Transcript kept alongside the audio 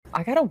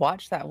I gotta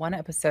watch that one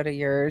episode of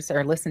yours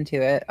or listen to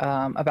it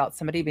about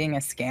somebody being a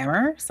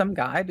scammer, some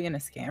guy being a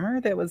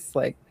scammer. That was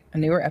like a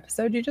newer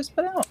episode you just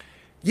put out.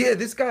 Yeah,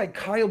 this guy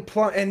Kyle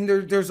Plummer, and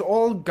there's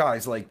all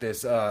guys like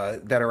this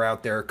that are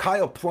out there.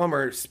 Kyle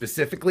Plummer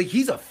specifically,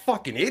 he's a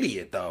fucking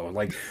idiot though.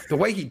 Like the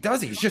way he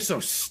does it, he's just so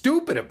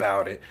stupid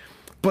about it.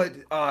 But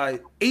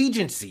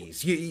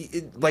agencies,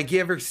 like you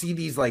ever see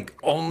these like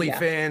Yeah.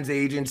 OnlyFans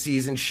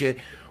agencies and shit?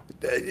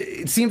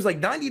 It seems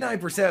like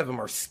 99% of them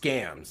are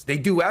scams. They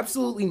do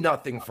absolutely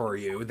nothing for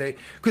you.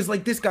 Because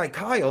like this guy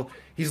Kyle,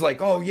 he's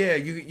like, oh yeah,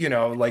 you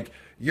know, like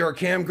you're a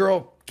cam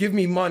girl, give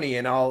me money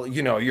and I'll,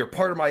 you're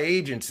part of my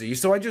agency.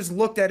 So I just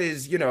looked at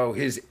his,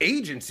 his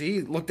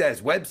agency, looked at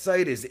his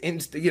website, his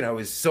Insta,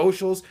 his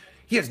socials.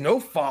 He has no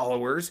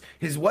followers.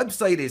 His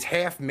website is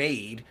half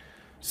made.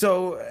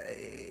 So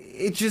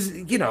it just,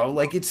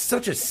 like it's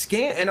such a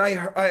scam. And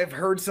I've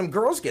heard some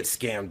girls get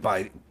scammed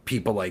by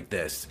people like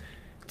this.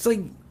 It's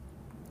like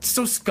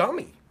so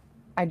scummy.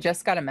 I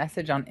just got a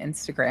message on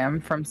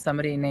Instagram from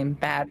somebody named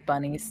Bad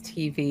Bunnies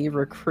TV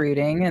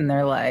Recruiting, and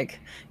they're like,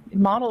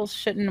 models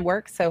shouldn't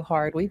work so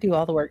hard. We do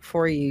all the work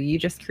for you. You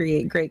just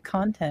create great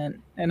content.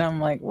 And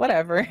I'm like,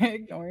 whatever,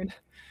 ignored.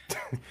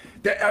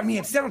 I mean,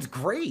 it sounds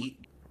great,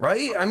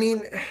 right? I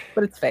mean,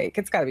 But it's fake.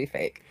 It's got to be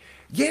fake.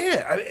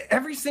 yeah,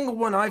 every single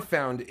one I've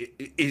found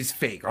is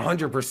fake,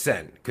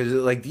 100%. Because,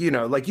 like,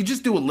 like you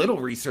just do a little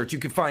research, you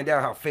can find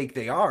out how fake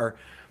they are.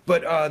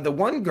 But the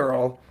one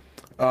girl,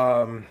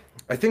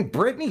 I think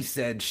Brittany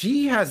said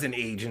she has an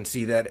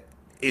agency that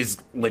is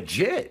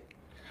legit.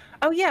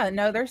 Oh yeah,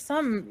 no, there's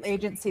some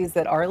agencies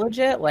that are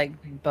legit, like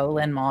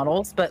Bolin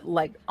Models, but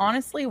like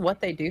honestly, what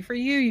they do for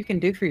you, you can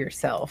do for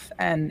yourself,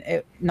 and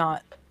it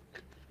not.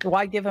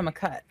 Why give them a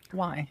cut?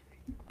 Why?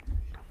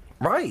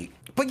 Right.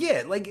 But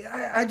yeah, like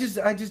I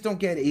just don't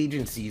get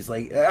agencies.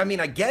 Like I mean,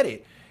 I get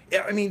it.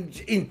 I mean,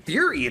 in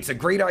theory, it's a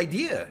great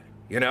idea.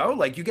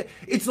 Like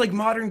it's like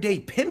modern day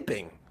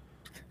pimping.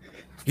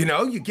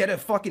 You get a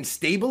fucking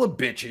stable of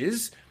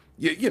bitches.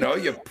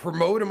 You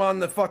promote them on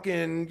the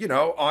fucking,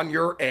 on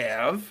your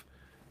Av,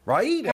 right?